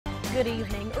Good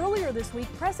evening. Earlier this week,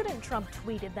 President Trump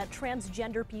tweeted that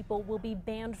transgender people will be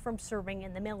banned from serving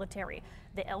in the military.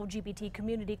 The LGBT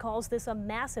community calls this a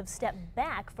massive step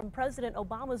back from President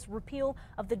Obama's repeal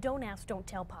of the Don't Ask, Don't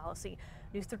Tell policy.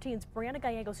 News 13's Brianna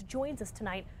Gallegos joins us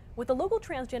tonight with a local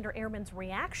transgender airman's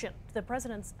reaction to the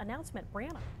president's announcement.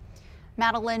 Brianna.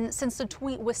 Madeline, since the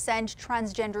tweet was sent,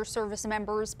 transgender service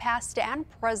members, past and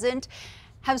present,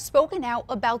 have spoken out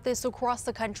about this across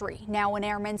the country. Now an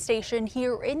airman stationed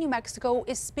here in New Mexico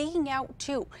is speaking out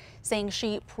too, saying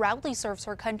she proudly serves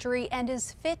her country and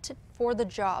is fit for the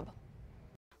job.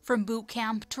 From boot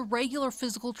camp to regular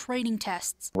physical training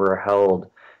tests, we're held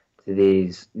to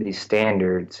these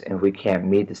standards, and if we can't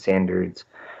meet the standards,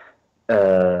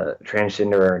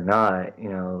 transgender or not,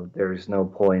 there's no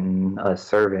point in us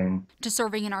serving. To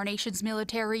serving in our nation's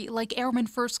military, like Airman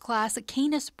First Class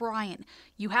Canis Bryan,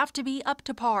 you have to be up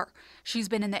to par. She's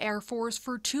been in the Air Force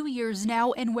for 2 years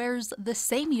now and wears the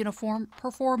same uniform,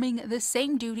 performing the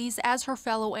same duties as her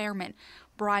fellow airmen.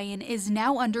 Bryan is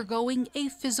now undergoing a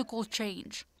physical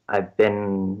change. I've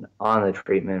been on the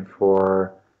treatment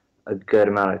for a good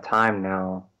amount of time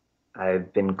now.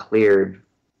 I've been cleared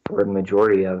for the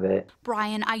majority of it.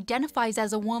 Bryan identifies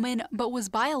as a woman, but was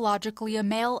biologically a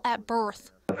male at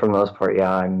birth. For the most part,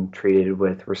 yeah, I'm treated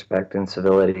with respect and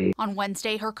civility. On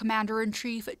Wednesday, her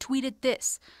commander-in-chief tweeted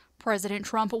this: President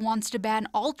Trump wants to ban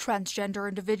all transgender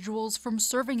individuals from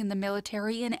serving in the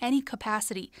military in any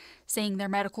capacity, saying their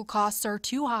medical costs are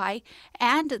too high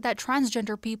and that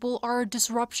transgender people are a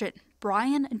disruption.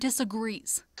 Bryan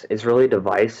disagrees. It's really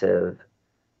divisive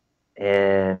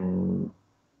and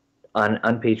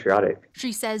unpatriotic.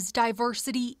 She says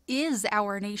diversity is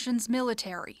our nation's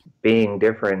military. Being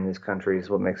different in this country is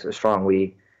what makes it strong.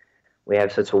 We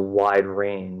have such a wide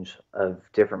range of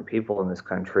different people in this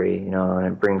country, and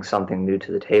it brings something new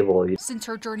to the table. Since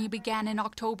her journey began in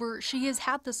October, she has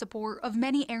had the support of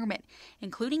many airmen,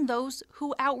 including those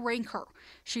who outrank her.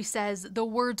 She says the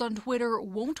words on Twitter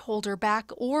won't hold her back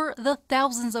or the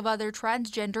thousands of other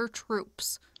transgender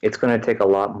troops. It's going to take a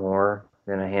lot more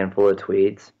than a handful of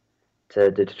tweets to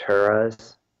deter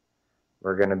us.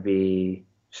 We're going to be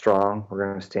strong. We're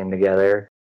going to stand together.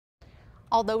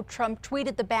 Although Trump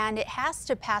tweeted the ban, it has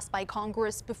to pass by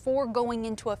Congress before going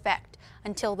into effect.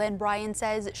 Until then, Bryan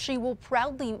says she will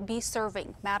proudly be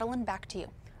serving. Madeline, back to you.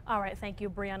 All right, thank you,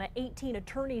 Brianna. 18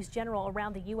 attorneys general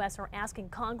around the U.S. are asking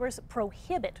Congress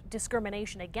prohibit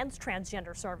discrimination against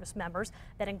transgender service members.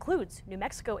 That includes New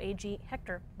Mexico AG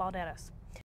Hector Balderas.